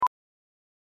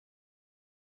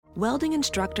Welding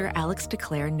instructor Alex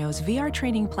DeClaire knows VR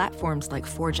training platforms like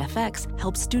Forge FX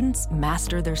help students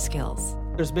master their skills.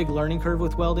 There's a big learning curve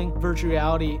with welding. Virtual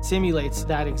reality simulates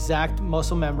that exact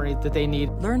muscle memory that they need.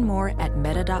 Learn more at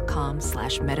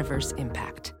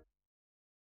meta.com/metaverseimpact.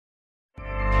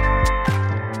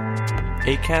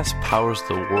 Acast powers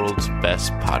the world's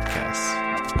best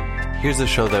podcasts. Here's a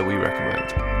show that we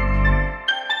recommend.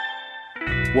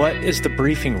 What is The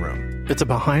Briefing Room? It's a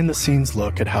behind-the-scenes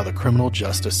look at how the criminal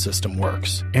justice system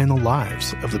works and the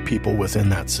lives of the people within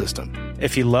that system.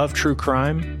 If you love true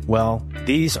crime, well,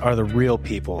 these are the real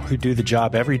people who do the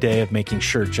job every day of making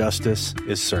sure justice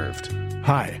is served.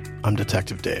 Hi, I'm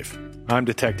Detective Dave. I'm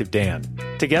Detective Dan.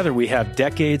 Together we have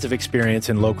decades of experience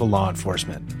in local law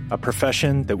enforcement, a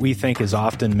profession that we think is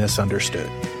often misunderstood.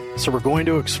 So we're going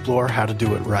to explore how to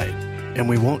do it right, and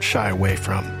we won't shy away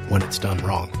from when it's done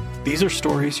wrong. These are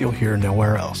stories you'll hear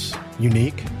nowhere else.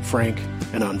 Unique, frank,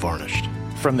 and unvarnished.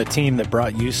 From the team that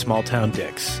brought you Small Town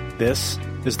Dicks, this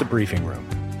is The Briefing Room.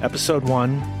 Episode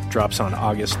 1 drops on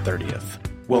August 30th.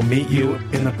 We'll meet you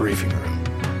in the briefing room.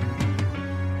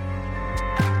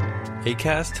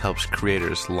 Acast helps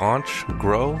creators launch,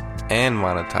 grow, and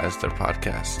monetize their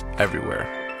podcasts everywhere.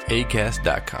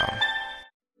 Acast.com.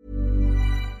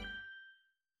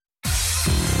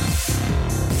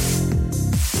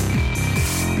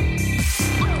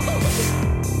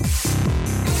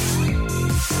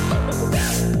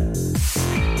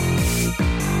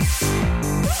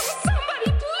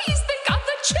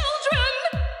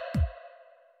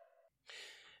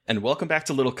 And welcome back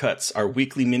to Little Cuts, our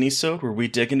weekly mini-sode where we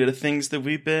dig into the things that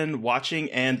we've been watching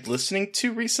and listening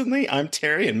to recently. I'm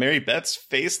Terry, and Mary Beth's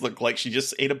face looked like she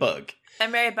just ate a bug.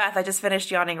 I'm Mary Beth. I just finished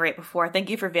yawning right before. Thank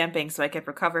you for vamping so I could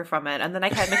recover from it. And then I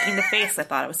kept making the face. I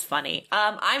thought it was funny.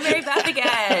 I'm Mary Beth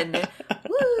again.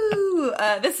 Woo!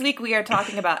 This week we are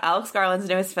talking about Alex Garland's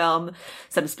newest film,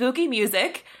 some spooky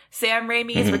music, Sam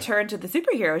Raimi's return to the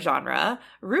superhero genre,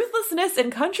 ruthlessness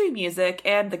in country music,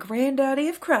 and the granddaddy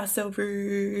of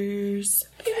crossovers.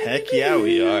 Heck yeah,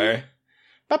 we are.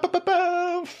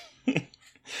 Ba-ba-ba-ba.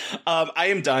 I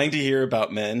am dying to hear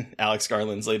about Men, Alex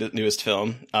Garland's newest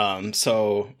film.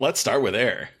 So let's start with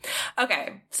Air.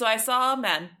 Okay, so I saw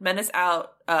Men. Men is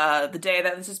out the day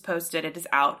that this is posted. It is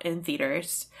out in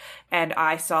theaters, and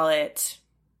I saw it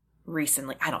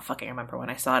recently. I don't fucking remember when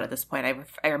I saw it at this point.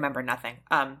 I remember nothing.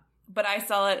 But I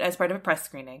saw it as part of a press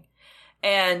screening,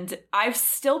 and I've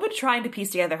still been trying to piece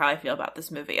together how I feel about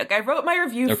this movie. Like, I wrote my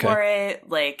review for it.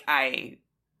 Like, I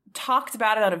talked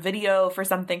about it on a video for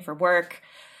something for work.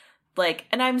 Like,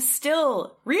 and I'm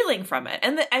still reeling from it.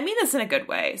 And I mean this in a good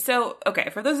way. So, okay,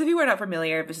 for those of you who are not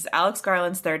familiar, this is Alex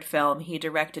Garland's third film. He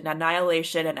directed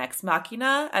Annihilation and Ex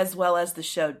Machina, as well as the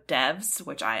show Devs,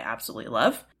 which I absolutely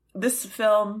love. This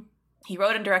film, he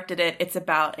wrote and directed it. It's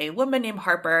about a woman named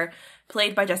Harper,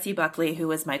 played by Jessie Buckley, who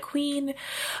was my queen.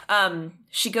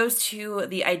 She goes to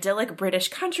the idyllic British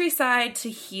countryside to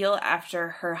heal after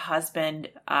her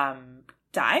husband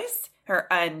dies.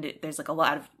 And there's like a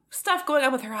lot of stuff going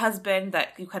on with her husband that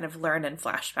you kind of learn in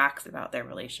flashbacks about their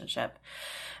relationship.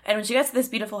 And when she gets to this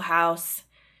beautiful house,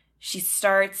 she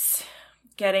starts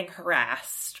getting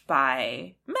harassed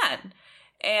by men.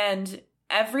 And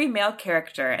every male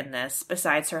character in this,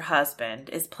 besides her husband,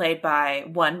 is played by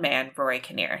one man, Rory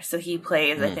Kinnear. So he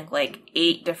plays, I think, like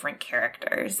 8 different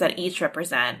characters that each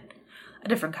represent a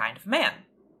different kind of man.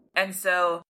 And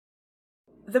so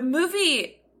the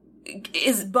movie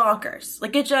is bonkers.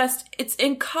 Like, it's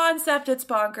in concept, it's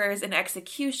bonkers. In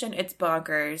execution, it's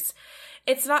bonkers.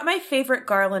 It's not my favorite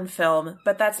Garland film,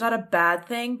 but that's not a bad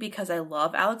thing because I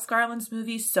love Alex Garland's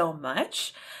movies so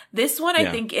much. This one,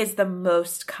 I think, is the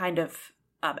most kind of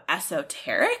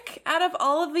esoteric out of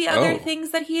all of the other things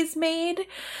that he's made.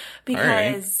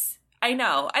 Because I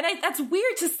know, and that's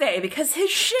weird to say because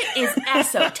his shit is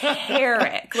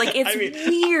esoteric. Like, it's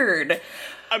weird.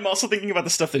 I'm also thinking about the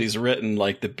stuff that he's written,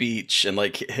 like The Beach, and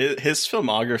like his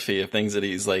filmography of things that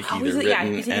he's like either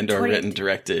written and or written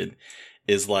directed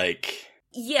is like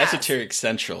esoteric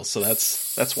central. So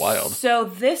that's wild. So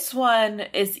this one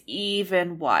is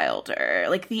even wilder.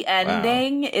 Like, the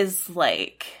ending is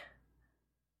like,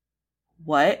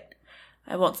 what?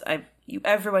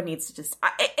 Everyone needs to just...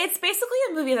 it's basically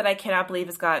a movie that I cannot believe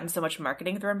has gotten so much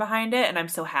marketing thrown behind it, and I'm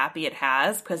so happy it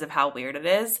has because of how weird it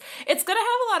is. It's going to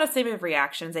have a lot of same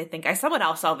reactions, I think. Someone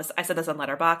else saw this. I said this on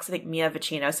Letterboxd. I think Mia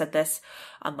Vicino said this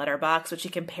on Letterboxd, which she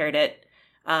compared it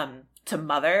to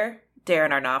Mother, Darren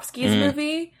Aronofsky's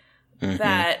movie,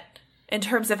 that in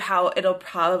terms of how it'll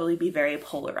probably be very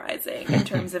polarizing in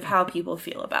terms of how people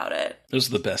feel about it. Those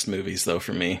are the best movies, though,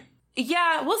 for me.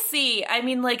 Yeah, we'll see. I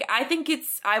mean, like,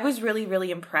 I was really,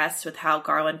 really impressed with how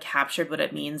Garland captured what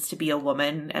it means to be a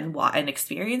woman and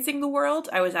experiencing the world.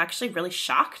 I was actually really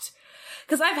shocked.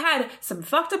 Because I've had some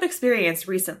fucked up experience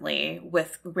recently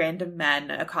with random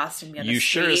men accosting me on the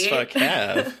street. You sure as fuck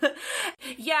have.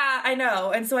 Yeah, I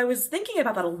know. And so I was thinking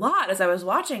about that a lot as I was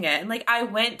watching it. And, like, I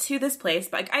went to this place,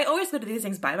 but like, I always go to these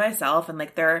things by myself. And,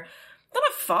 like, they're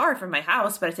not far from my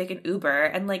house, but I take an Uber.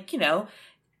 And, like, you know,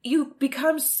 you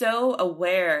become so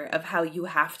aware of how you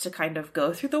have to kind of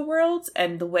go through the world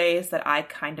and the ways that I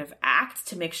kind of act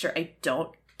to make sure I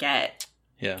don't get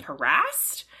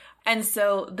harassed. And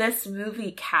so this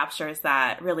movie captures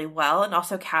that really well, and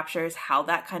also captures how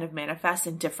that kind of manifests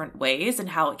in different ways and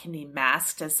how it can be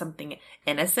masked as something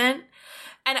innocent.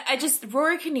 And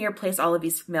Rory Kinnear plays all of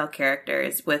these male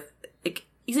characters with, like,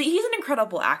 he's an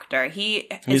incredible actor. He's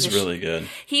really good.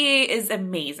 He is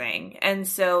amazing. And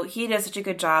so he does such a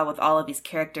good job with all of these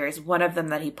characters. One of them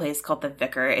that he plays, called the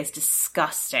Vicar, is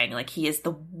disgusting. Like, he is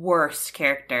the worst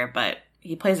character, but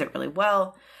he plays it really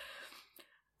well.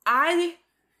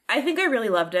 I think I really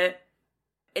loved it.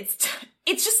 It's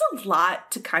just a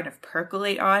lot to kind of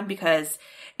percolate on, because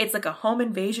it's like a home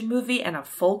invasion movie and a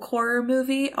folk horror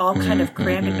movie all kind of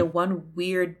crammed into one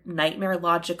weird nightmare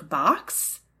logic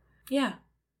box. Yeah.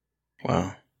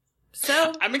 Wow.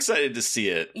 So I'm excited to see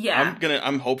it. Yeah. I'm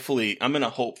gonna hopefully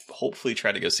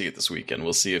try to go see it this weekend.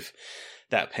 We'll see if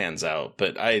that pans out.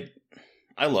 But I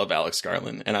love Alex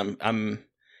Garland, and I'm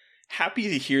happy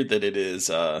to hear that it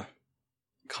is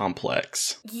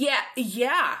complex. Yeah.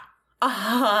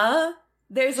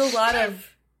 There's a lot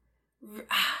of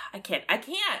I can't.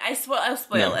 I'll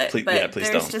spoil it. Please, but please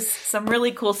there's don't. just some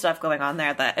really cool stuff going on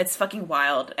there that it's fucking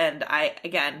wild. And I,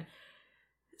 again,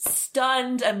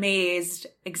 stunned, amazed,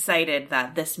 excited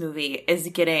that this movie is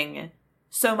getting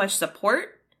so much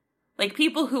support. Like,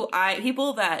 people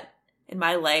that in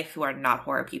my life who are not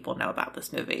horror people know about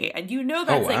this movie. And you know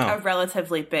that's like a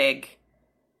relatively big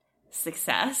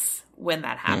success when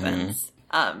that happens.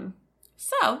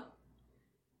 So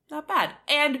not bad.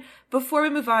 And before we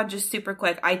move on, just super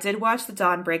quick, I did watch The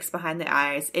Dawn Breaks Behind the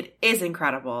Eyes. It is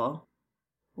incredible.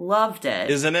 Loved it.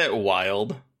 Isn't it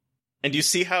wild? And do you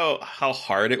see how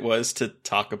hard it was to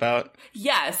talk about?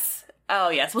 Yes. Oh,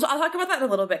 yes. Well, I'll talk about that in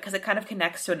a little bit, because it kind of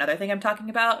connects to another thing I'm talking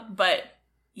about. But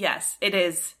yes, it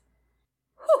is.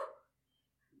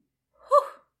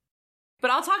 But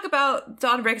I'll talk about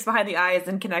Dawn Breaks Behind the Eyes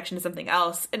in connection to something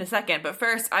else in a second. But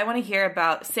first, I want to hear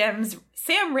about Sam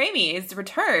Raimi's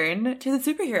return to the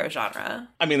superhero genre.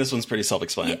 I mean, this one's pretty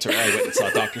self-explanatory. I went and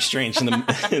saw Doctor Strange in the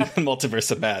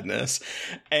Multiverse of Madness.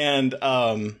 And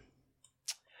I'll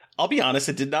be honest,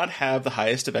 it did not have the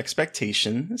highest of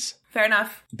expectations. Fair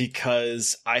enough.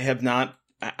 Because I have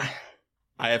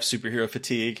superhero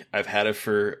fatigue. I've had it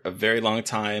for a very long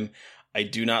time. I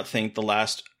do not think the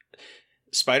last...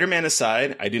 Spider-Man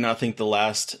aside, I do not think the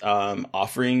last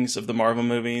offerings of the Marvel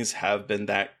movies have been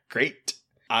that great.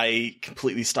 I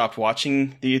completely stopped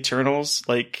watching the Eternals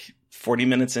like 40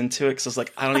 minutes into it, because I was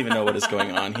like, I don't even know what is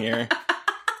going on here.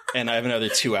 And I have another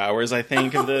 2 hours, I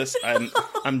think, of this.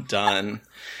 I'm done.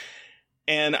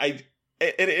 And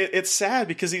it's sad,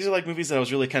 because these are like movies that I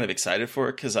was really kind of excited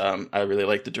for, because I really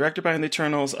like the director behind the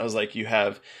Eternals. I was like, you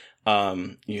have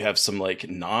some like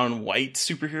non-white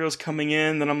superheroes coming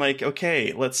in, then I'm like,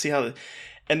 okay, let's see how.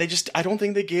 And I don't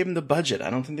think they gave him the budget.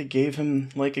 I don't think they gave him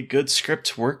like a good script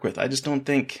to work with. I just don't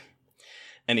think.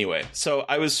 Anyway, so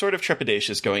I was sort of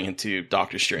trepidatious going into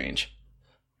Doctor Strange.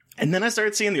 And then I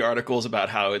started seeing the articles about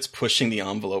how it's pushing the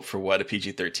envelope for what a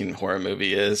PG-13 horror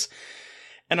movie is.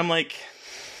 And I'm like,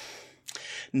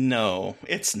 no,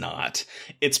 it's not.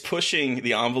 It's pushing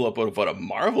the envelope of what a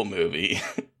Marvel movie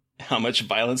how much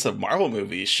violence a Marvel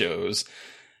movie shows.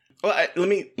 Well, let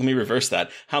me reverse that.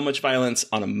 How much violence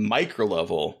on a micro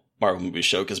level Marvel movies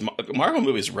show, because Marvel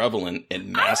movies revel in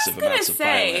massive amounts of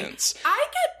violence. I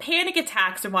get panic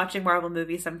attacks from watching Marvel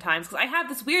movies sometimes, because I have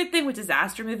this weird thing with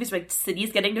disaster movies, like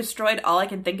cities getting destroyed. All I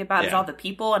can think about is all the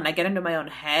people, and I get into my own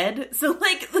head. So,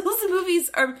 like, those movies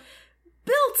are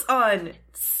built on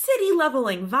city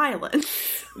leveling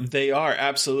violence. They are,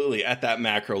 absolutely, at that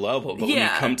macro level. But when you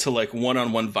come to like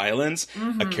one-on-one violence,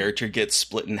 a character gets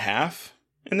split in half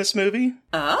in this movie.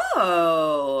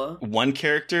 Oh. One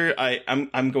character,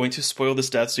 I'm going to spoil this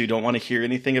death, so you don't want to hear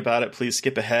anything about it. Please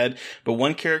skip ahead. But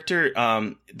one character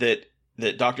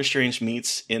that Doctor Strange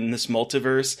meets in this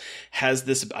multiverse has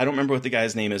this, I don't remember what the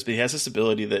guy's name is, but he has this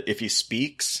ability that if he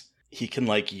speaks, he can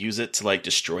like use it to like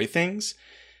destroy things.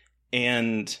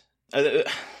 And the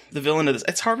villain of this,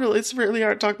 it's really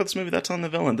hard to talk about this movie without telling the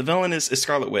villain. The villain is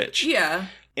Scarlet Witch. Yeah.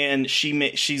 And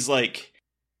she's like,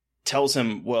 tells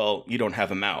him, well, you don't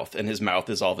have a mouth. And his mouth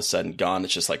is all of a sudden gone.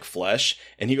 It's just like flesh.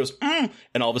 And he goes, and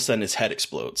all of a sudden his head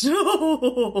explodes.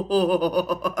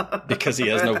 Because he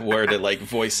has nowhere to like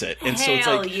voice it. And so it's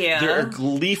like, there are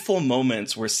gleeful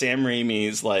moments where Sam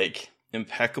Raimi's like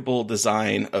impeccable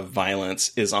design of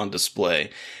violence is on display.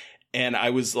 And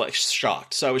I was like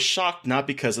shocked. So I was shocked not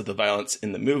because of the violence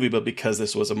in the movie, but because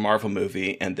this was a Marvel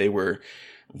movie and they were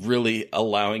really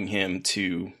allowing him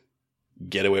to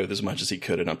get away with as much as he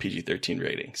could in a PG-13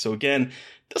 rating. So again,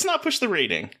 does not push the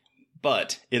rating,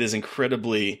 but it is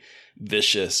incredibly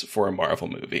vicious for a Marvel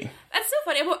movie. That's so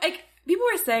funny. Like, people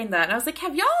were saying that, and I was like,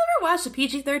 have y'all ever watched a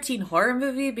PG-13 horror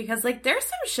movie? Because, like, there's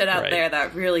some shit out there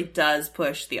that really does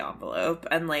push the envelope.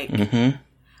 And, like,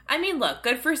 I mean, look,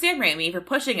 good for Sam Raimi for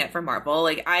pushing it for Marvel.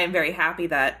 Like, I am very happy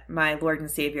that my Lord and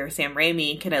Savior Sam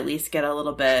Raimi can at least get a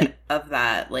little bit of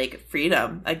that, like,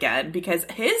 freedom again. Because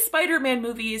his Spider-Man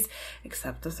movies,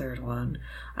 except the third one,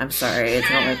 I'm sorry, I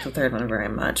don't like the third one very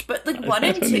much. But, like, 1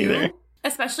 and 2,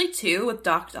 especially 2 with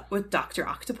Dr.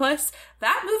 Octopus,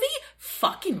 that movie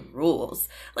fucking rules.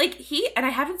 Like, and I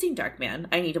haven't seen Darkman.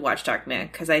 I need to watch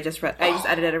Darkman because I just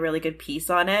edited a really good piece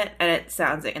on it, and it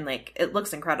sounds, and, like, it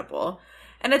looks incredible.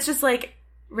 And it's just like,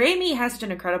 Raimi has such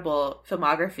an incredible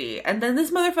filmography. And then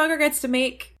this motherfucker gets to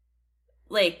make,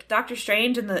 like, Doctor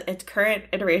Strange in the current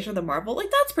iteration of the Marvel. Like,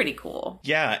 that's pretty cool.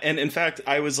 Yeah, and in fact,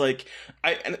 I was like,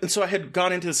 and so I had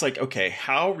gone into this like, okay,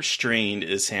 how restrained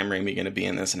is Sam Raimi going to be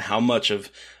in this? And how much of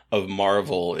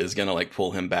Marvel is going to, like,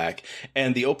 pull him back?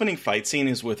 And the opening fight scene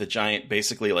is with a giant,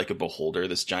 basically like a beholder,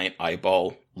 this giant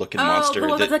eyeball-looking monster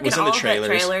that like was in the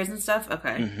trailers and stuff?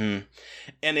 Okay. Mm-hmm.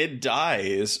 And it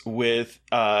dies with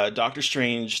Doctor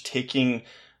Strange taking,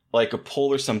 like, a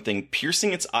pole or something,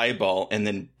 piercing its eyeball, and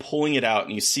then pulling it out,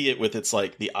 and you see it with its,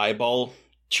 like, the eyeball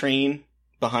train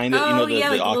behind it, the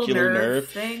like ocular nerve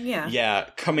thing, yeah,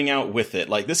 coming out with it.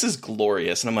 Like, this is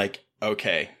glorious. And I'm like,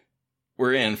 okay,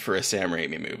 we're in for a Sam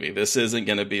Raimi movie. This isn't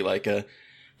going to be like a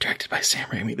directed by Sam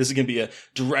Raimi. This is going to be a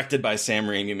directed by Sam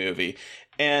Raimi movie.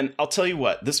 And I'll tell you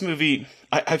what, this movie,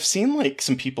 I've seen, like,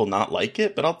 some people not like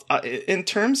it, but in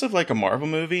terms of, like, a Marvel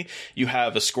movie, you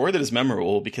have a score that is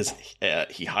memorable because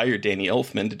he hired Danny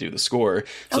Elfman to do the score.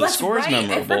 So the score is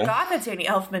memorable. I forgot that Danny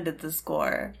Elfman did the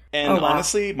score. And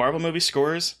honestly, Marvel movie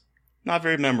scores, not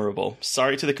very memorable.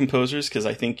 Sorry to the composers, because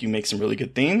I think you make some really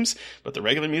good themes, but the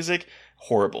regular music,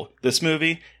 horrible. This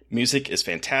movie, music is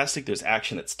fantastic. There's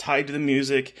action that's tied to the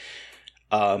music.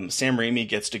 Sam Raimi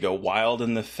gets to go wild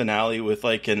in the finale with,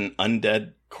 like, an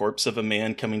undead corpse of a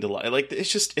man coming to life. Like,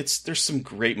 there's some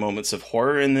great moments of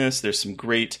horror in this. There's some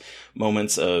great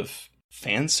moments of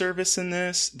fan service in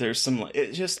this. There's some,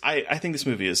 I think this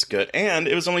movie is good. And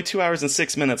it was only 2 hours and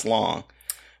 6 minutes long,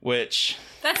 which...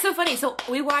 That's so funny. So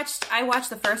I watched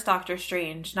the first Doctor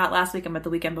Strange, not last weekend, but the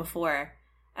weekend before.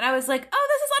 And I was like, oh,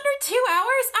 this is under 2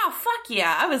 hours? Oh, fuck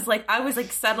yeah. I was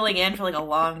like settling in for, like, a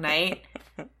long night.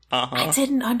 I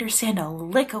didn't understand a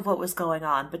lick of what was going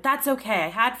on, but that's okay. I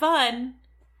had fun.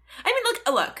 I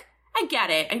mean, look, I get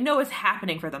it. I know it's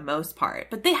happening for the most part,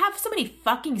 but they have so many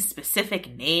fucking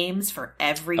specific names for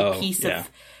every piece of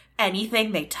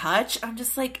anything they touch. I'm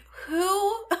just like,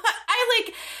 who?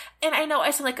 And I know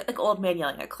I sound like old man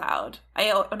yelling at cloud.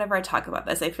 Whenever I talk about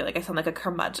this, I feel like I sound like a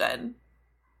curmudgeon.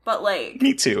 But, like...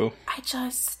 Me too. I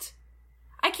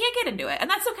can't get into it, and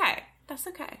that's okay. That's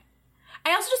okay.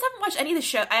 I also just haven't watched any of the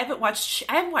show. I haven't watched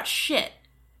shit.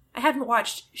 I haven't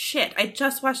watched shit. I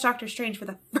just watched Doctor Strange for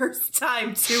the first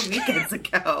time 2 weekends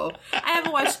ago. I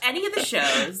haven't watched any of the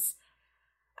shows.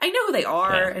 I know who they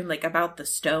are and, like, about the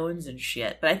stones and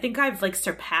shit, but I think I've, like,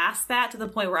 surpassed that to the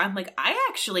point where I'm like, I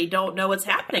actually don't know what's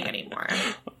happening anymore.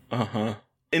 And,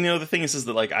 you know, the thing is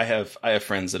that, like, I have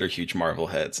friends that are huge Marvel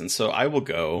heads, and so I will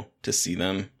go to see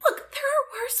them. Look, there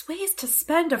are worse ways to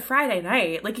spend a Friday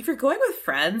night. Like, if you're going with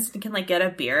friends and can, like, get a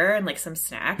beer and, like, some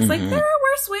snacks, like, there are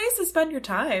worse ways to spend your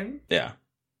time. Yeah.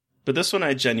 But this one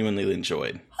I genuinely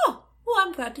enjoyed. Oh, well,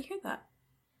 I'm glad to hear that.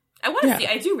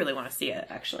 I do really want to see it,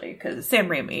 actually, because it's Sam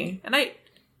Raimi, and I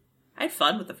had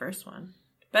fun with the first one.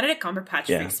 Benedict Cumberbatch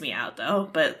freaks me out, though,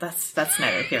 but that's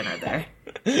neither here nor there.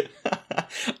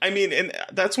 I mean, and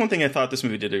that's one thing I thought this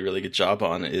movie did a really good job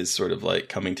on, is sort of, like,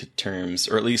 coming to terms,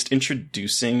 or at least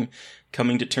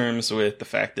coming to terms with the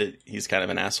fact that he's kind of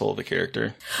an asshole of a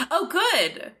character. Oh,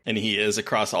 good! And he is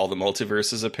across all the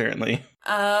multiverses, apparently.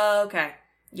 Okay.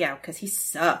 Yeah, because he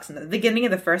sucks. In the beginning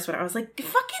of the first one, I was like,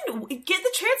 fucking get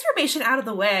the transformation out of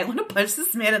the way. I want to punch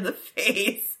this man in the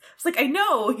face. It's like, I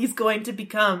know he's going to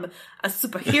become a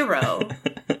superhero.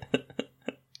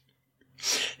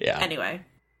 Yeah. Anyway.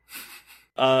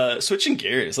 Switching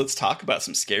gears, let's talk about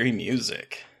some scary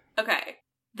music. Okay.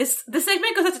 This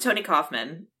segment goes out to Tony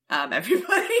Kaufman.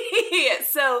 everybody.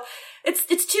 So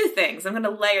it's two things. I'm going to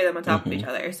layer them on top of each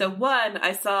other. So one,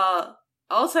 I saw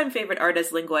all-time favorite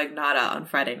artist Lingua Ignota on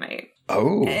Friday night.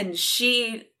 Oh. And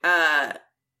she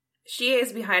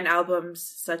is behind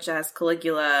albums such as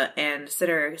Caligula and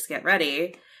Sinners Get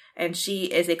Ready. And she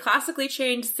is a classically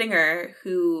trained singer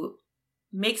who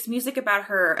makes music about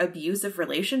her abusive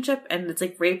relationship, and it's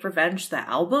like Rape Revenge, the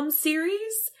album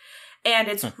series. And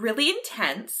it's really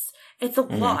intense. It's a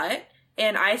lot.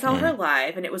 And I saw her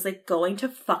live, and it was like going to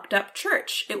fucked up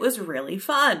church. It was really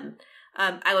fun.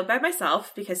 I went by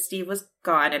myself because Steve was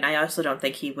gone, and I also don't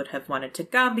think he would have wanted to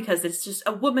come because it's just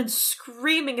a woman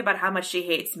screaming about how much she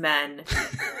hates men,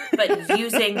 but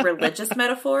using religious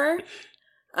metaphor.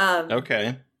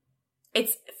 Okay.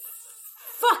 It's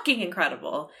fucking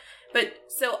incredible. But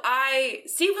so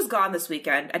Steve was gone this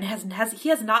weekend, and he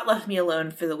has not left me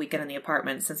alone for the weekend in the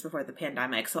apartment since before the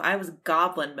pandemic. So I was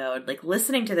goblin mode, like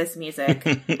listening to this music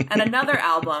and another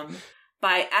album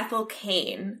by Ethel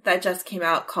Cain that just came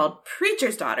out called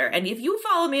Preacher's Daughter. And if you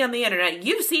follow me on the internet,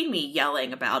 you've seen me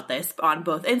yelling about this on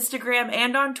both Instagram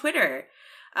and on Twitter,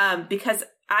 because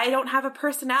I don't have a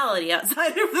personality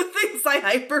outside of the things I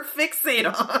hyperfixate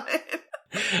on.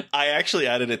 I actually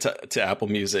added it to Apple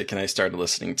Music, and I started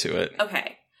listening to it.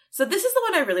 Okay. So this is the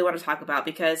one I really want to talk about,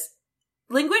 because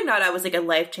Lingua Ignota was like a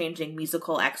life-changing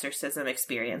musical exorcism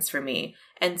experience for me.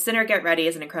 And Sinner Get Ready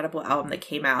is an incredible album that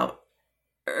came out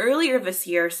earlier this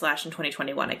year / in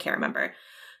 2021. I can't remember.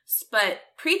 But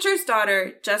Preacher's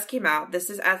Daughter just came out. This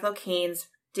is Ethel Cain's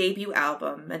debut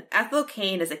album. And Ethel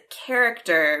Cain is a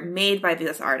character made by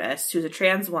this artist who's a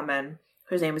trans woman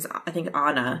whose name is, I think,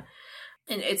 Anna.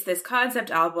 And it's this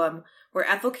concept album where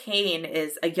Ethel Cain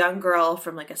is a young girl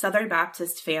from like a Southern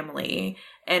Baptist family,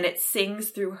 and it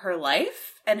sings through her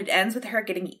life, and it ends with her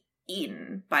getting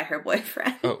eaten by her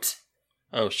boyfriend.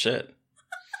 Oh shit.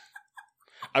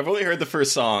 I've only heard the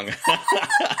first song.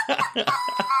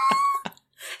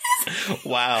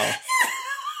 Wow.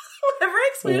 Whenever I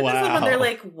explain it to someone, they're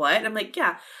like, what? And I'm like,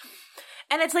 yeah.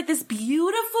 And it's like this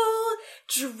beautiful,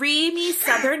 dreamy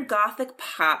Southern Gothic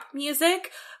pop music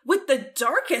with the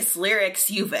darkest lyrics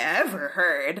you've ever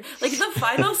heard. Like, the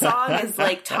final song is,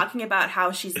 like, talking about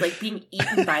how she's, like, being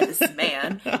eaten by this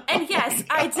man. And yes,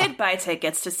 I did buy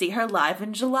tickets to see her live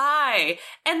in July.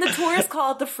 And the tour is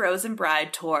called the Frozen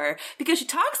Bride Tour because she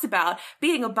talks about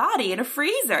being a body in a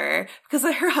freezer because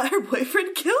her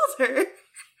boyfriend killed her.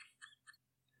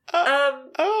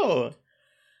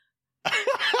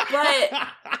 But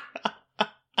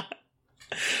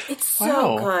it's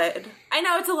so good. I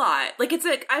know it's a lot. Like, it's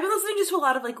like, I've been listening to a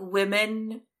lot of like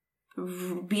women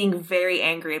being very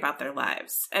angry about their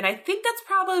lives. And I think that's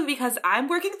probably because I'm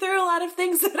working through a lot of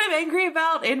things that I'm angry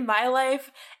about in my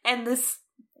life. And this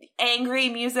angry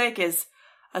music is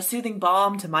a soothing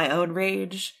balm to my own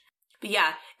rage. But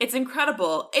yeah, it's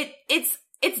incredible.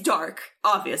 It's dark,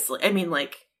 obviously. I mean,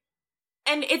 like,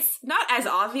 and it's not as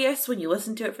obvious when you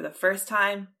listen to it for the first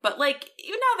time, but like,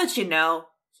 even now that you know,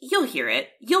 you'll hear it.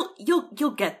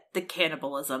 You'll get the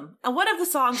cannibalism. And one of the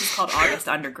songs is called August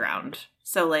Underground.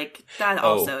 So like, that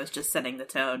also is just setting the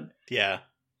tone. Yeah.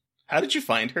 How did you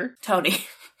find her? Tony.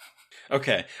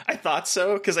 Okay. I thought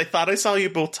so, because I thought I saw you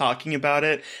both talking about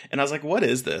it, and I was like, what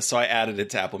is this? So I added it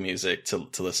to Apple Music to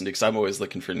listen to, because I'm always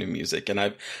looking for new music. And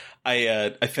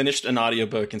I finished an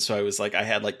audiobook, and so I was like, I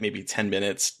had like maybe 10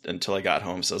 minutes until I got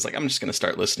home. So I was like, I'm just going to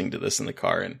start listening to this in the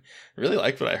car, and I really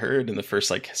liked what I heard in the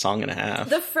first like song and a half.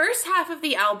 The first half of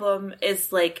the album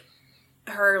is like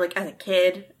her like as a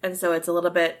kid, and so it's a little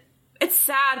bit, it's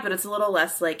sad, but it's a little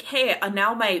less like, hey,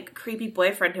 now my creepy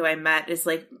boyfriend who I met is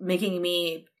like making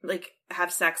me like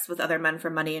have sex with other men for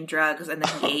money and drugs, and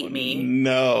then he ate me.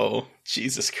 No,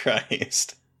 Jesus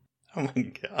Christ. Oh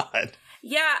my God.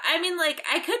 Yeah, I mean, like,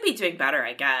 I could be doing better,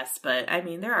 I guess, but I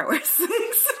mean, there are worse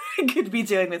things I could be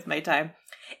doing with my time.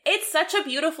 It's such a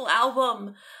beautiful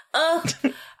album. Ugh,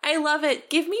 I love it.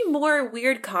 Give me more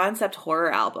weird concept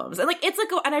horror albums. And like, it's like,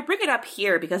 and I bring it up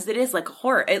here because it is like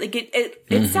horror.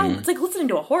 It sounds, it's like listening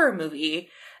to a horror movie,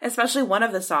 especially one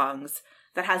of the songs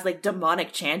that has like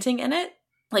demonic chanting in it,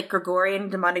 like Gregorian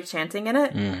demonic chanting in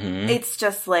it. Mm-hmm. It's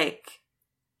just like,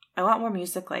 I want more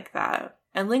music like that.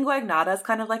 And Lingua Ignota is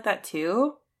kind of like that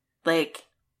too. Like,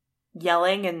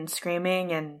 yelling and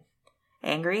screaming and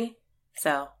angry.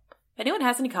 So, if anyone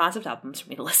has any concept albums for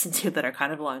me to listen to that are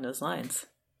kind of along those lines,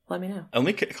 let me know.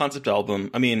 Only concept album,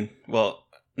 I mean, well,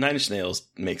 Nine Inch Nails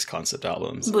makes concept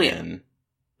albums. Oh, yeah. And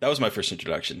that was my first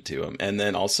introduction to them. And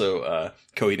then also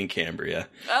Coheed and Cambria.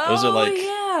 Oh, those are like,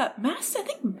 yeah. I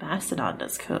think Mastodon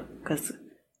does because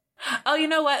Oh, you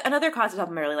know what? Another concept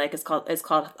album I really like is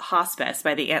called Hospice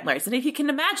by the Antlers. And if you can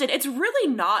imagine, it's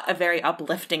really not a very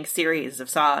uplifting series of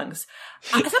songs.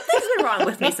 Something's been wrong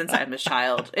with me since I was a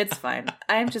child. It's fine.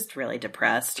 I'm just really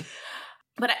depressed.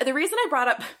 But the reason I brought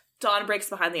up Dawn Breaks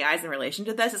Behind the Eyes in relation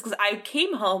to this is because I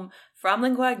came home from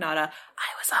Lingua Ignota. I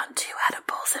was on 2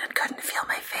 edibles and couldn't feel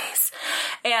my face.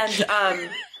 And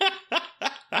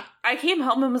I came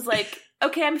home and was like,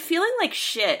 okay, I'm feeling like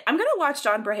shit. I'm going to watch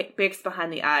Dawn Breaks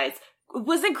Behind the Eyes. It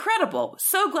was incredible.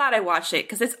 So glad I watched it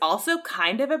because it's also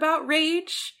kind of about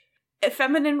rage,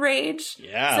 feminine rage.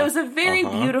 Yeah. So it was a very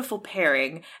beautiful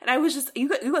pairing. And I was just, you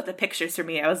got the pictures for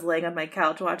me. I was laying on my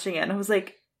couch watching it and I was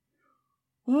like,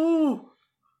 ooh,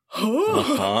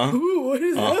 what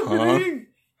is happening?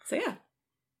 So yeah,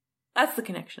 that's the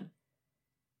connection.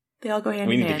 They all go hand in hand.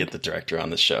 We need to get the director on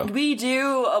this show. We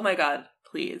do. Oh my God,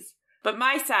 please. But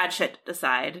my sad shit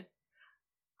aside,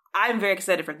 I'm very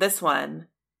excited for this one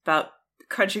about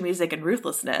country music and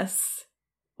ruthlessness.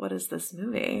 What is this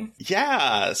movie?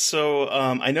 Yeah, so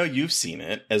I know you've seen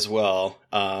it as well,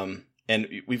 and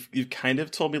you've kind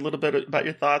of told me a little bit about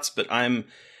your thoughts, but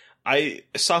I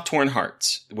saw Torn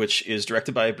Hearts, which is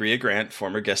directed by Brea Grant,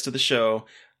 former guest of the show.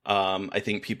 I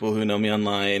think people who know me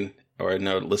online or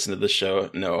listen to the show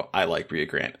know I like Brea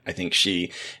Grant. I think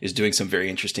she is doing some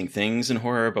very interesting things in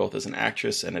horror, both as an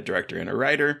actress and a director and a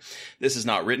writer. This is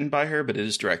not written by her, but it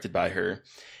is directed by her.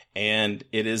 And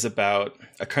it is about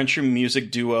a country music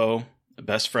duo,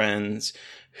 best friends,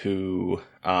 who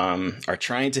are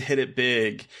trying to hit it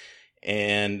big.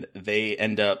 And they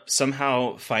end up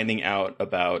somehow finding out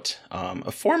about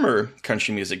a former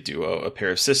country music duo, a pair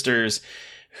of sisters,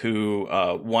 who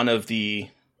one of the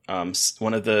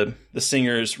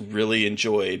singers really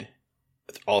enjoyed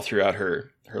all throughout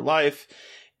her life.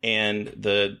 And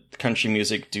the country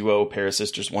music duo pair of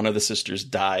sisters, one of the sisters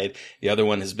died. The other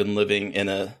one has been living in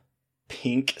a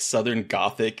pink Southern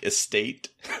Gothic estate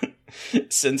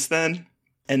since then.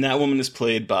 And that woman is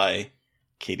played by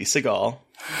Katie Sagal.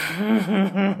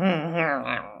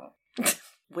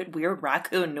 What weird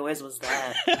raccoon noise was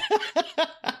that?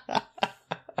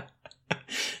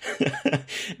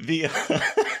 The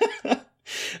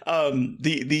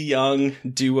young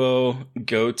duo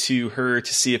go to her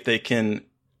to see if they can,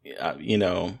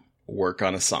 work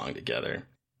on a song together.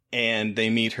 And they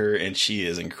meet her, and she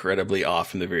is incredibly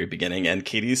off from the very beginning. And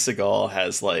Katie Sagal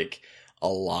has like a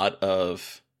lot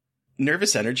of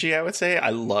nervous energy, I would say.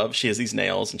 She has these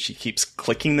nails, and she keeps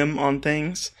clicking them on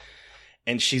things.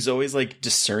 And she's always like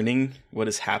discerning what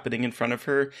is happening in front of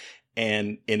her.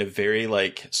 And in a very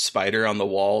like spider on the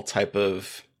wall type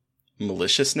of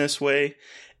maliciousness way.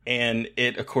 And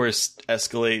it, of course,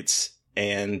 escalates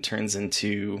and turns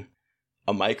into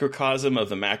a microcosm of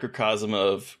the macrocosm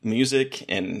of music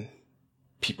and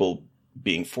people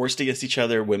being forced against each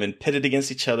other, women pitted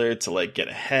against each other to like get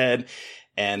ahead.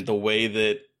 And the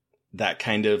way that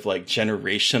kind of like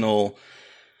generational,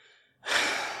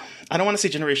 I don't want to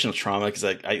say generational trauma because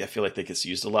I feel like that gets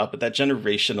used a lot, but that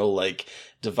generational like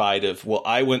divide of, well,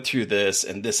 I went through this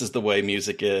and this is the way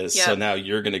music is. Yep. So now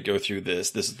you're going to go through this.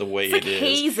 This is the way it's like it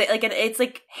hazing, like it's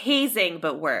like hazing,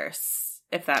 but worse,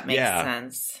 if that makes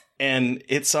sense. And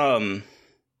it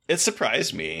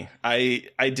surprised me. I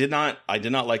did not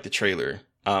like the trailer.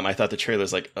 I thought the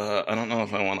trailer's like, I don't know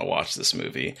if I want to watch this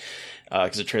movie.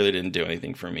 Because the trailer didn't do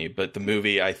anything for me. But the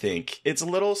movie, I think, it's a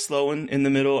little slow in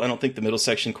the middle. I don't think the middle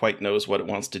section quite knows what it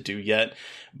wants to do yet.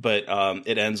 But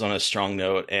it ends on a strong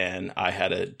note, and I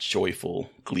had a joyful,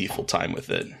 gleeful time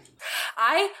with it.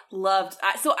 I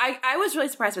was really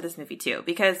surprised with this movie, too,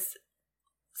 because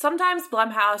sometimes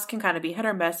Blumhouse can kind of be hit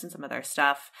or miss in some of their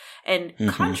stuff. And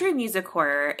country music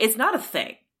horror is not a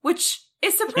thing, which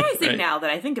is surprising right. Now that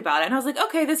I think about it. And I was like,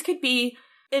 okay, this could be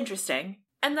interesting.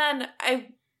 And then I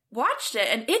watched it,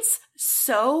 and it's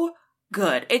so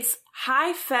good. It's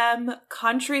high femme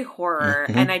country horror,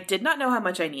 and I did not know how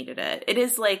much I needed it. It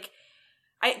is like,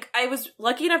 I was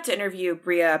lucky enough to interview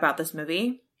Brea about this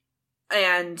movie,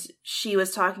 and she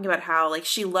was talking about how like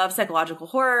she loves psychological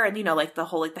horror and like the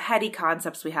whole like the heady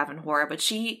concepts we have in horror, but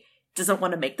she doesn't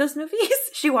want to make those movies.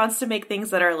 She wants to make things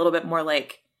that are a little bit more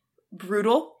like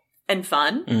brutal and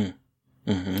fun.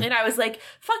 And I was like,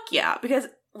 fuck yeah, because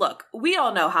look, we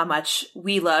all know how much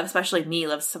we love, especially me,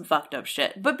 loves some fucked up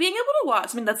shit. But being able to watch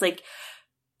something that's like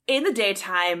in the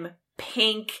daytime,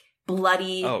 pink,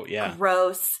 bloody,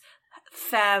 gross,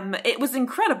 femme, it was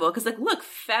incredible. Because like, look,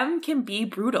 femme can be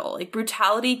brutal. Like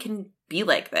brutality can be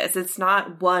like this. It's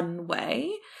not one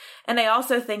way. And I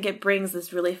also think it brings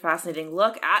this really fascinating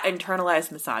look at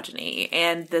internalized misogyny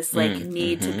and this like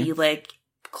need to be like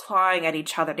clawing at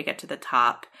each other to get to the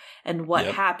top. and what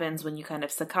happens when you kind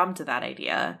of succumb to that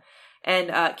idea.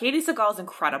 And Katie Sagal's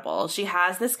incredible. She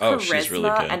has this charisma really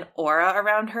and aura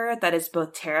around her that is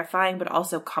both terrifying but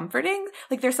also comforting.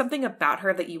 Like, there's something about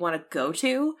her that you want to go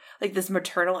to. Like, this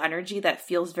maternal energy that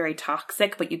feels very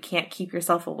toxic, but you can't keep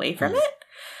yourself away from it.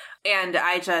 And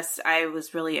I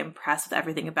was really impressed with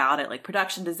everything about it. Like,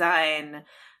 production design,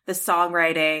 the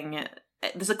songwriting.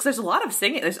 There's a lot of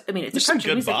singing. There's some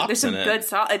good music. There's some good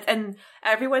songs. And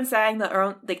everyone sang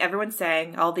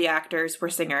all the actors were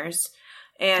singers.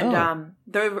 And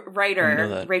the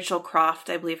writer, Rachel Croft,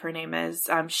 I believe her name is,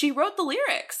 she wrote the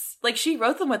lyrics. Like, she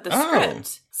wrote them with the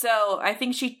script. So I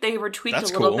think they were tweaked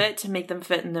a little bit to make them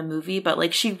fit in the movie, but,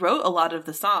 like, she wrote a lot of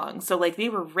the songs. So, like, they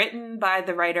were written by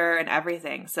the writer and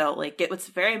everything. So, like, it was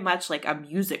very much like a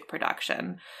music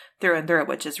production through and through,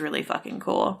 which is really fucking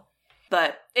cool.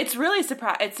 But it's really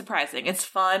it's surprising. It's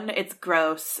fun, it's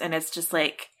gross, and it's just,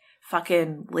 like,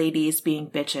 fucking ladies being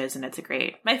bitches, and it's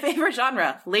my favorite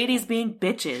genre, ladies being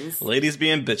bitches. Ladies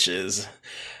being bitches.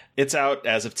 It's out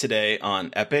as of today on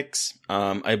Epix.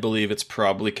 I believe it's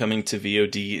probably coming to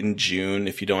VOD in June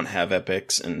if you don't have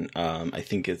Epix, and I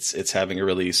think it's having a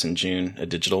release in June, a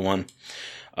digital one.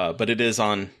 But it is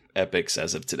on Epix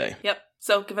as of today. Yep.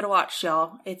 So give it a watch,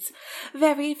 y'all. It's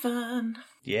very fun.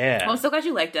 Yeah. I'm so glad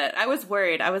you liked it. I was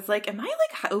worried. I was like, am I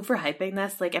like overhyping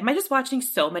this? Like, am I just watching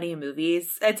so many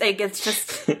movies? It's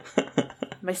just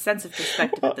my sense of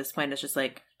perspective at this point is just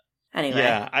like, anyway.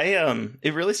 Yeah,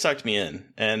 it really sucked me in,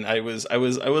 and I was a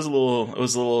little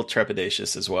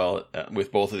trepidatious as well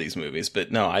with both of these movies.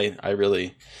 But no, I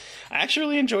actually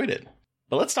really enjoyed it.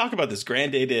 But let's talk about this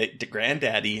granddaddy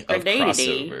of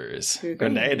crossovers.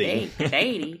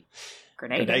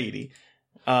 Granddaddy.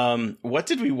 What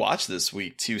did we watch this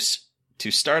week to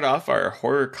start off our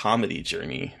horror comedy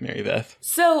journey, Mary Beth?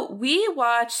 So we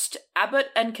watched Abbott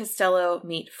and Costello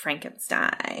Meet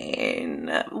Frankenstein,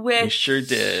 which... We sure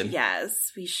did.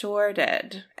 Yes, we sure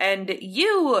did. And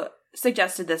you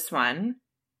suggested this one.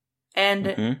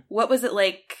 And what was it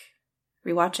like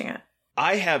rewatching it?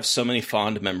 I have so many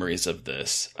fond memories of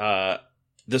this.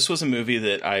 This was a movie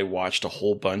that I watched a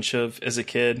whole bunch of as a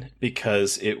kid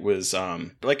because it was,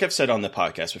 like I've said on the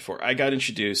podcast before, I got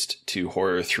introduced to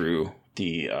horror through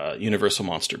the Universal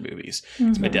Monster movies.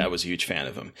 My dad was a huge fan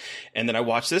of them. And then I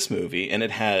watched this movie, and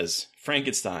it has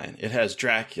Frankenstein, it has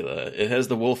Dracula, it has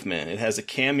the Wolfman, it has a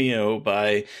cameo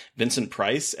by Vincent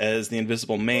Price as the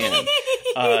Invisible Man.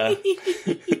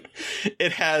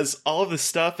 It has all of this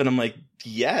stuff, and I'm like,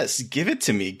 yes, give it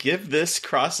to me. Give this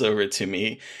crossover to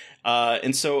me.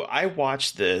 And so I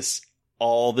watched this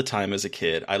all the time as a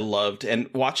kid. I loved, and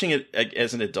watching it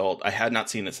as an adult, I had not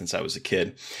seen it since I was a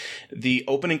kid. The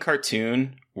opening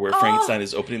cartoon where Frankenstein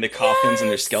is opening the coffins and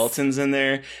there's skeletons in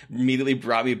there immediately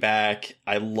brought me back.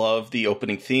 I love the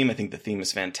opening theme. I think the theme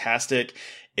is fantastic.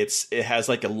 It has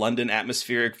like a London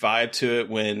atmospheric vibe to it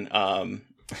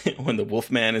when the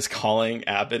Wolfman is calling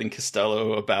Abbott and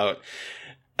Costello about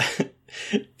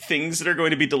things that are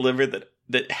going to be delivered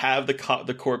that have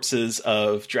the corpses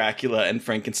of Dracula and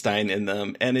Frankenstein in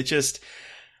them. And it just,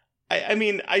 I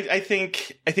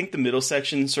think the middle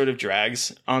section sort of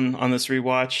drags on this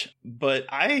rewatch, but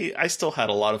I still had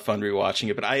a lot of fun rewatching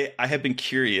it. But I have been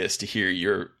curious to hear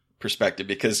your perspective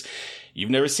because you've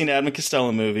never seen Abbott and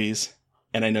Costello movies,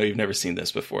 and I know you've never seen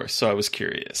this before. So I was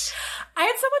curious. I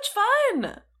had so much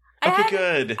fun. Okay,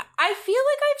 good. I feel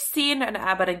like I've seen an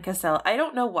Abbott and Costello. I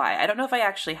don't know why. I don't know if I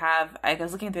actually have. I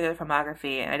was looking through their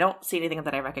filmography, and I don't see anything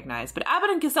that I recognize. But Abbott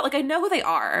and Costello, like, I know who they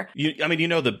are. You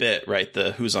know the bit, right?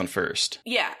 The Who's on First.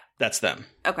 Yeah. That's them.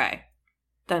 Okay.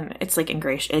 Then it's, like,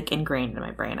 ingrained in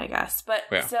my brain, I guess. But,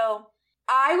 So,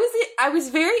 I was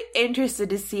very interested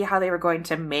to see how they were going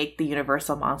to make the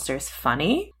Universal monsters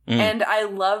funny. And I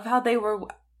love how they were...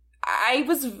 I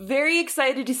was very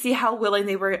excited to see how willing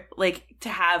they were, like, to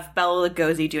have Bela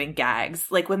Lugosi doing gags.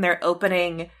 Like, when they're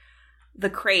opening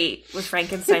the crate with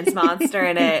Frankenstein's monster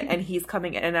in it, and he's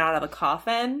coming in and out of a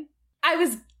coffin. I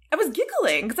was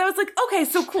giggling, because I was like, okay,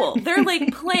 so cool. They're,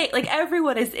 like, like,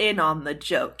 everyone is in on the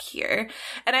joke here.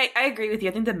 And I agree with you.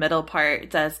 I think the middle part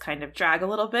does kind of drag a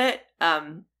little bit.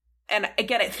 And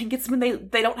again, I think it's when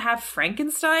they don't have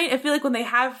Frankenstein. I feel like when they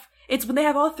have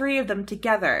all three of them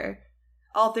together,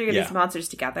 all three of these monsters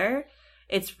together,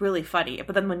 it's really funny.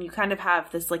 But then when you kind of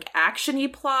have this, like, action-y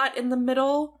plot in the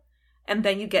middle, and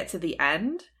then you get to the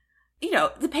end, you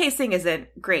know, the pacing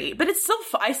isn't great. But it's still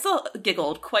I still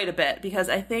giggled quite a bit, because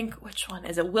I think, which one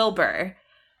is it? Wilbur.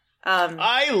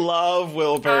 I love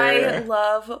Wilbur. I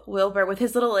love Wilbur with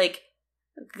his little, like,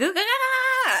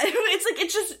 it's like,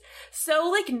 it's just so,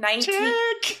 like, 19...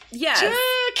 Check! Yes.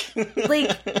 Check!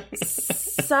 Like,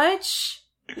 such...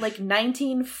 like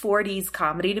 1940s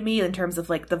comedy to me in terms of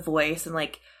like the voice and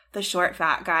like the short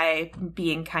fat guy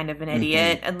being kind of an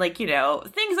idiot and like, you know,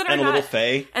 things that are and not... a little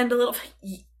fae. And a little...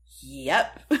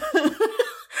 Yep.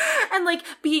 And like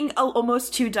being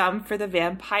almost too dumb for the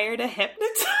vampire to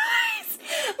hypnotize.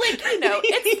 Like, you know,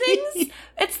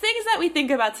 it's things that we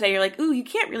think about today. You're like, ooh, you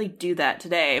can't really do that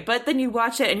today. But then you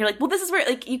watch it and you're like, well, this is where,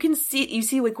 like, you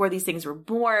see like where these things were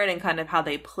born and kind of how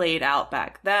they played out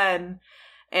back then.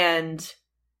 And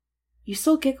you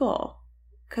still giggle.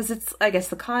 Because it's, I guess,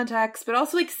 the context, but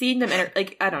also, like, seeing them,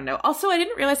 like, I don't know. Also, I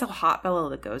didn't realize how hot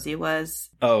Bela Lugosi was.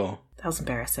 Oh. That was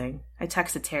embarrassing. I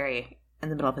texted Terry in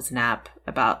the middle of his nap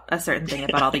about a certain thing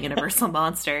about all the Universal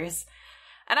monsters.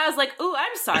 And I was like, ooh,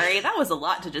 I'm sorry. That was a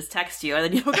lot to just text you. And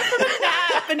then you woke up from a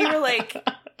nap and you were like...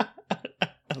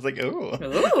 I was like,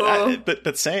 ooh.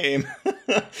 But same.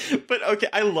 But okay,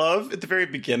 I love at the very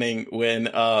beginning when...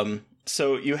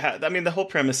 So you have... I mean, the whole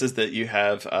premise is that you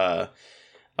have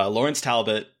Lawrence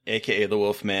Talbot, a.k.a. the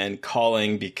Wolfman,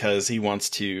 calling because he wants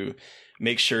to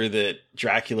make sure that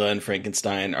Dracula and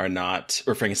Frankenstein are not...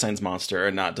 Or Frankenstein's monster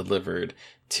are not delivered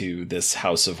to this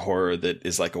house of horror that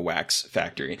is like a wax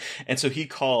factory. And so he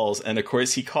calls, and of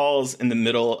course he calls in the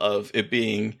middle of it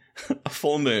being a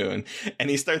full moon, and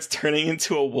he starts turning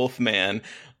into a wolf man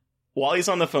while he's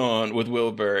on the phone with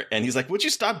Wilbur, and he's like, would you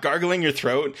stop gargling your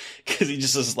throat? Because he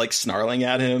just is like snarling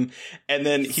at him. And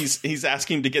then he's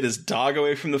asking him to get his dog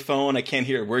away from the phone. I can't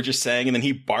hear a word you're saying. And then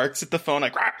he barks at the phone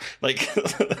like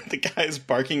the guy's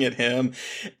barking at him.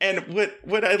 And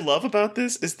what I love about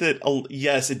this is that,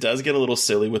 yes, it does get a little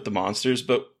silly with the monsters,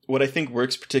 but what I think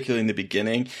works particularly in the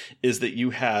beginning is that you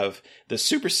have the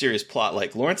super serious plot,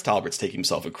 like Lawrence Talbot's taking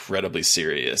himself incredibly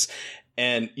serious.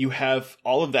 And you have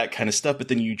all of that kind of stuff, but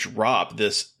then you drop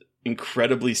this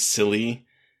incredibly silly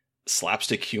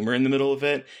slapstick humor in the middle of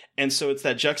it. And so it's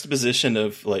that juxtaposition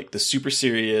of like the super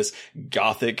serious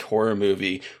gothic horror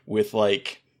movie with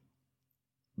like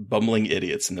bumbling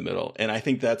idiots in the middle. And I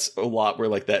think that's a lot where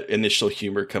like that initial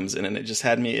humor comes in, and it just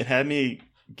had me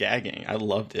gagging. I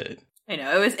loved it. I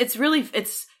know.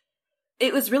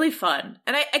 It was really fun.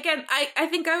 And I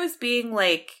think I was being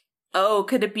like, oh,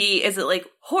 could it be, is it like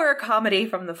horror comedy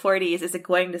from the 40s? Is it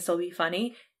going to still be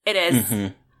funny? It is.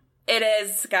 Mm-hmm. It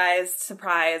is, guys.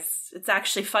 Surprise. It's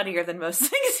actually funnier than most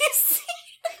things you see.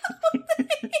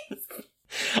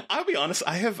 I'll be honest,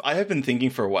 I have been thinking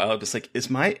for a while, just like, is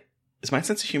my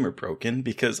sense of humor broken?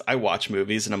 Because I watch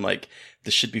movies and I'm like,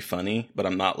 this should be funny, but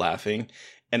I'm not laughing.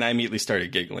 And I immediately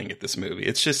started giggling at this movie.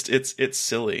 It's just, it's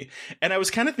silly. And I was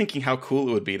kind of thinking how cool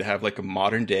it would be to have like a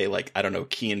modern day, like, I don't know,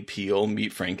 Key and Peele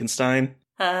meet Frankenstein.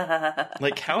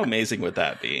 Like, how amazing would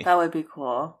that be? That would be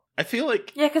cool. I feel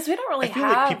like... Yeah, because we don't really have... I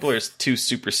feel like people are too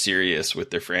super serious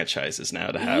with their franchises now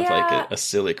to have like a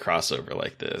silly crossover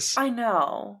like this. I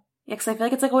know. Yeah, because I feel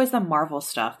like it's like always the Marvel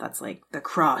stuff that's like the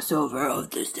crossover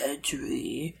of the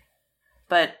century.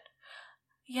 But...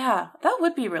 yeah, that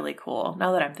would be really cool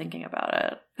now that I'm thinking about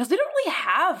it. Because we don't really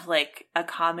have, like, a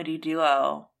comedy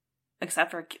duo.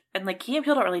 Except for... and, like, Key and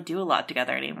Peele don't really do a lot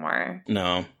together anymore.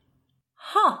 No.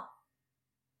 Huh.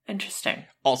 Interesting.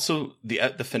 Also,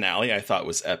 the finale I thought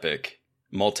was epic.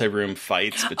 Multi-room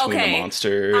fights between the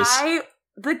monsters.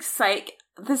 The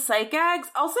psych gags.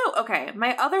 Also, okay,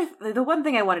 the one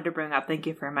thing I wanted to bring up, thank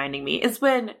you for reminding me, is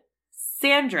when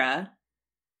Sandra,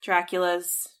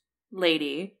 Dracula's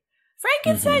lady...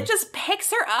 Frankenstein just picks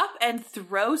her up and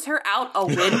throws her out a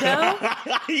window, and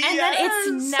then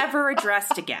it's never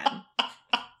addressed again.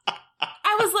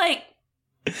 I was like...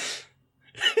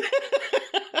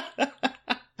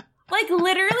 like,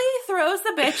 literally throws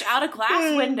the bitch out a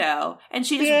glass window, and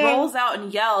she just rolls out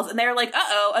and yells, and they're like,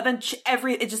 uh-oh, and then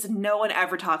no one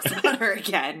ever talks about her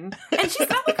again. And she's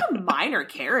not, like, a minor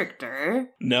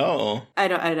character. No. I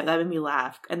know, that made me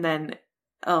laugh. And then...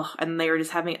 oh, and they were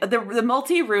just having... the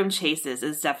multi-room chases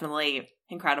is definitely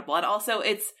incredible. And also,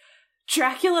 it's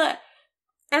Dracula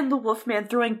and the Wolfman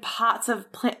throwing potted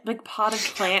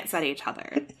plants at each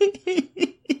other.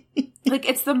 Like,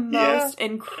 it's the most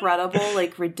incredible,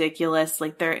 like, ridiculous,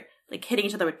 like, they're, like, hitting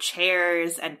each other with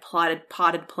chairs and potted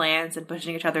plants and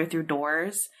pushing each other through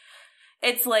doors.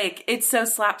 It's, like, it's so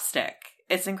slapstick.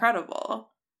 It's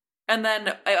incredible. And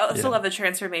then I also love the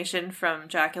transformation from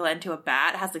Dracula into a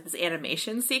bat. It has like this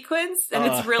animation sequence, and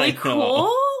it's really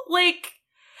cool. Like,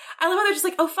 I love how they're just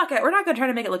like, oh fuck it, we're not going to try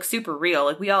to make it look super real.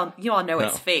 Like you all know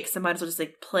it's fake, so might as well just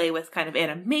like play with kind of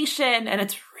animation, and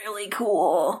it's really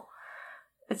cool.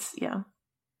 It's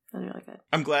really good.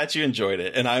 I'm glad you enjoyed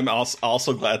it, and I'm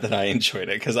also glad that I enjoyed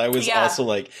it, because I was also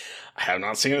like, I have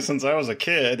not seen it since I was a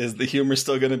kid. Is the humor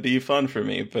still going to be fun for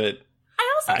me? But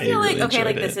I also feel like, okay,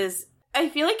 like I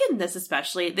feel like in this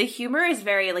especially, the humor is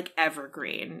very, like,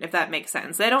 evergreen, if that makes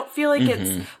sense. I don't feel like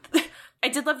it's... I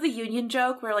did love the union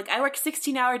joke where, like, I work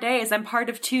 16-hour days. I'm part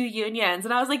of 2 unions.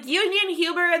 And I was like, union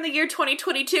humor in the year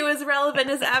 2022 is relevant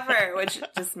as ever, which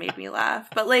just made me laugh.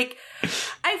 But, like,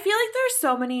 I feel like there's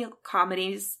so many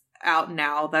comedies out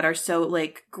now that are so,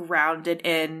 like, grounded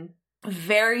in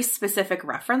very specific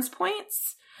reference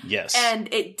points. Yes. And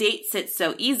it dates it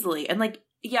so easily. And, like,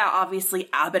 yeah, obviously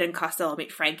Abbott and Costello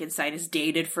Meet Frankenstein is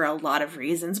dated for a lot of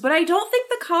reasons, but I don't think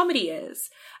the comedy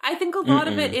is. I think a lot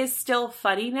of it is still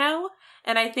funny now.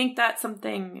 And I think that's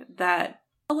something that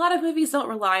a lot of movies don't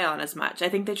rely on as much. I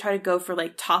think they try to go for,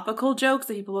 like, topical jokes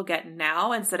that people will get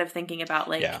now instead of thinking about,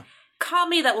 like,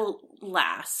 comedy that will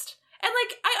last. And,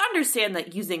 like, I understand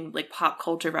that using, like, pop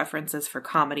culture references for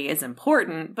comedy is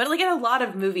important, but, like, in a lot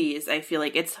of movies, I feel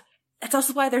like it's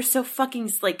also why they're so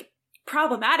fucking, like,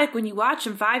 problematic when you watch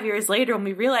them 5 years later when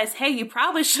we realize, hey, you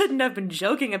probably shouldn't have been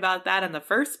joking about that in the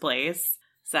first place.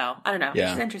 So, I don't know.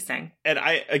 Yeah. It's interesting. And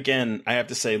I have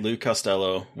to say, Lou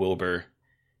Costello Wilbur,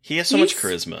 he has so much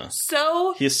charisma.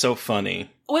 He is so funny.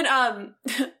 When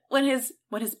his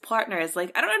partner is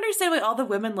like, I don't understand why all the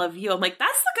women love you. I'm like,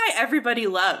 that's the guy everybody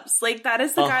loves. Like, that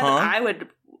is the guy that I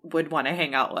would want to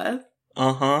hang out with.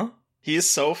 He is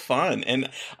so fun. And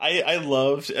I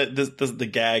loved the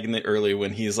gag in the early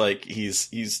when he's like,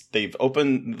 they've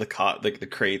opened the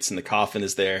crates and the coffin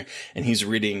is there and he's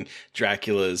reading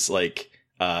Dracula's, like,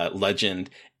 legend,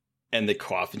 and the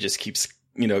coffin just keeps,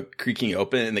 you know, creaking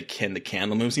open, and the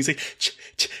candle moves. And he's like, check.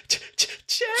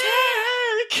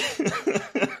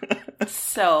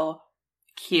 So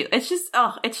cute. It's just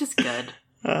good.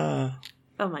 Oh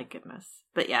my goodness.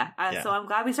 But yeah, so I'm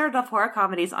glad we started off horror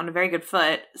comedies on a very good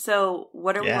foot. So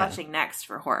what are we watching next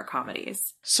for horror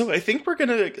comedies? So I think we're going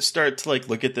to start to, like,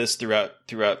 look at this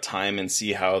throughout time and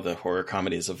see how the horror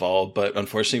comedies evolve. But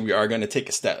unfortunately, we are going to take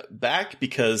a step back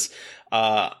because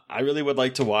I really would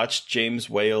like to watch James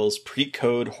Whale's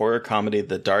pre-code horror comedy,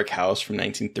 The Dark House from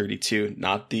 1932,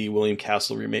 not the William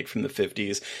Castle remake from the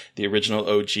 50s, the original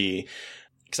OG,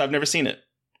 because I've never seen it.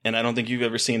 And I don't think you've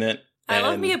ever seen it. I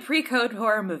love me a pre-code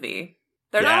horror movie.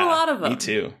 There are not a lot of them. Me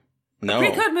too. No.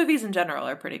 Pre-code movies in general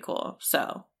are pretty cool.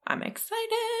 So I'm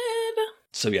excited.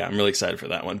 So yeah, I'm really excited for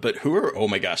that one. But oh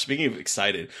my gosh, speaking of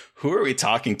excited, who are we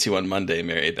talking to on Monday,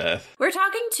 Mary Beth? We're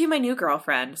talking to my new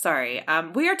girlfriend. Sorry.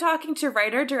 We are talking to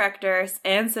writer, director,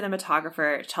 and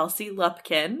cinematographer Chelsea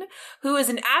Lupkin, who is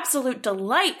an absolute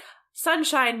delight,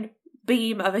 sunshine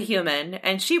beam of a human.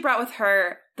 And she brought with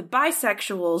her the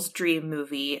bisexual's dream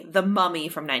movie, The Mummy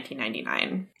from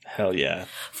 1999. Hell yeah.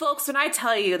 Folks, when I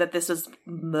tell you that this was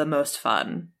the most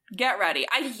fun, get ready.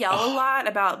 I yell a lot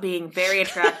about being very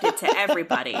attracted to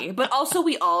everybody, but also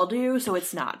we all do, so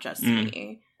it's not just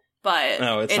me. But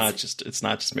no, it's not just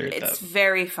Mary Beth. It's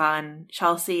very fun.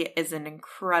 Chelsea is an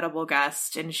incredible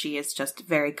guest, and she is just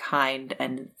very kind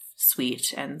and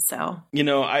sweet, and so, you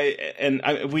know,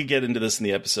 we get into this in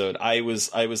the episode. I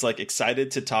was like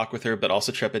excited to talk with her, but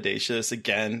also trepidatious.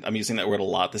 Again, I'm using that word a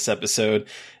lot this episode.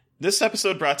 This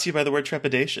episode brought to you by the word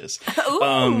trepidatious.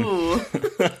 Ooh.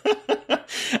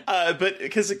 But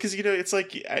because you know, it's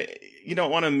like you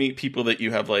don't want to meet people that you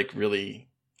have like really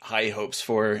high hopes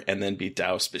for and then be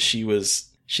doused. But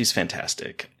she's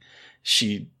fantastic.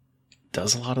 She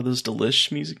does a lot of those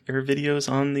Delish music or videos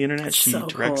on the internet. She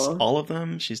directs all of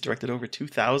them. She's directed over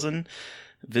 2,000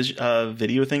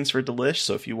 video things for Delish.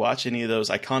 So if you watch any of those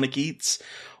iconic eats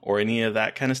or any of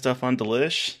that kind of stuff on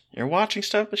Delish, you're watching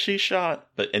stuff that she shot.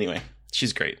 But anyway,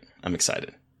 she's great. I'm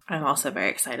excited. I'm also very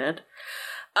excited.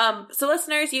 So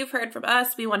listeners, you've heard from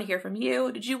us. We want to hear from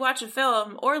you. Did you watch a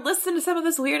film or listen to some of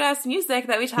this weird ass music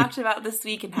that we talked about this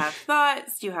week and have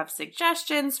thoughts? Do you have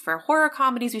suggestions for horror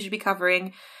comedies we should be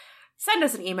covering? Send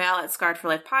us an email at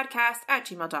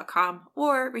scarredforlifepodcast@gmail.com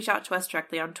or reach out to us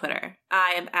directly on Twitter.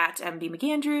 I am at MB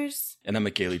McAndrews. And I'm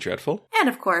McGailey Dreadful. And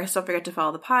of course, don't forget to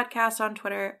follow the podcast on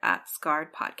Twitter at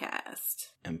Scarred Podcast.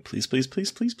 And please, please,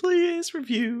 please, please, please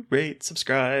review, rate,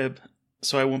 subscribe,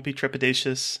 so I won't be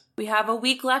trepidatious. We have a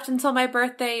week left until my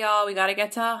birthday, y'all. We gotta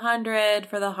get to 100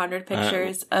 for the 100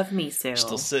 pictures of Misu. We're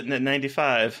still sitting at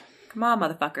 95. Come on,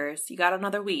 motherfuckers. You got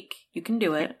another week. You can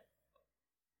do it.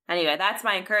 Anyway, that's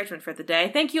my encouragement for the day.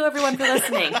 Thank you, everyone, for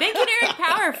listening. Thank you to Eric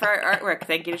Power for our artwork.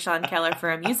 Thank you to Sean Keller for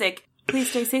our music. Please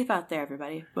stay safe out there,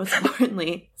 everybody. Most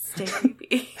importantly, stay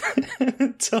creepy.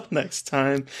 Until next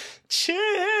time, check!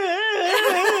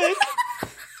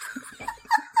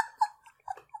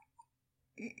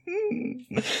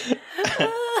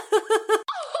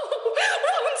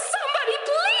 Somebody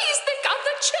please think of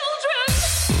the children!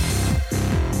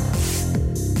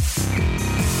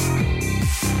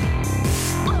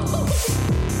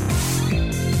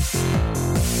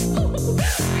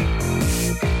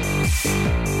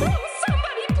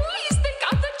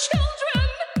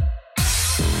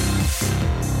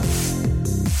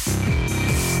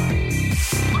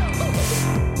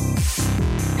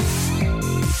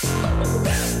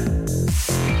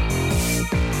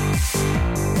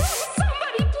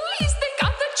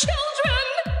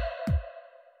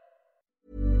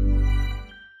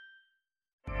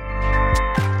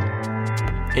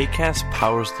 Acast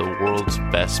powers the world's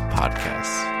best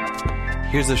podcasts.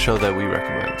 Here's a show that we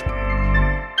recommend.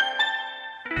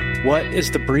 What is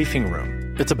the briefing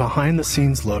room? It's a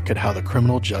behind-the-scenes look at how the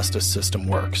criminal justice system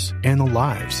works and the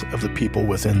lives of the people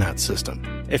within that system.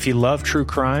 If you love true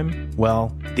crime,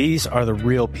 well, these are the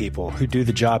real people who do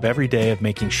the job every day of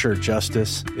making sure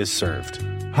justice is served.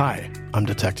 Hi, I'm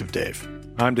Detective Dave.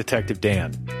 I'm Detective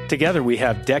Dan. Together, we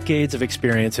have decades of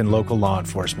experience in local law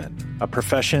enforcement, a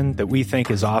profession that we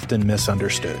think is often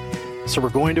misunderstood. So we're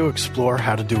going to explore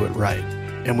how to do it right,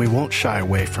 and we won't shy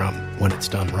away from when it's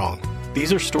done wrong.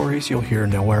 These are stories you'll hear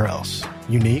nowhere else.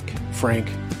 Unique, frank,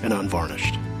 and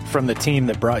unvarnished. From the team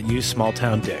that brought you Small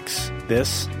Town Dicks,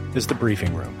 this is The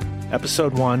Briefing Room.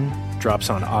 Episode 1 drops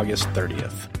on August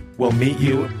 30th. We'll meet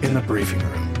you in the briefing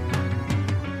room.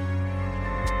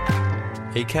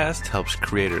 Acast helps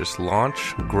creators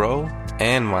launch, grow,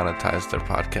 and monetize their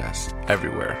podcasts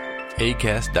everywhere.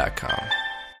 Acast.com.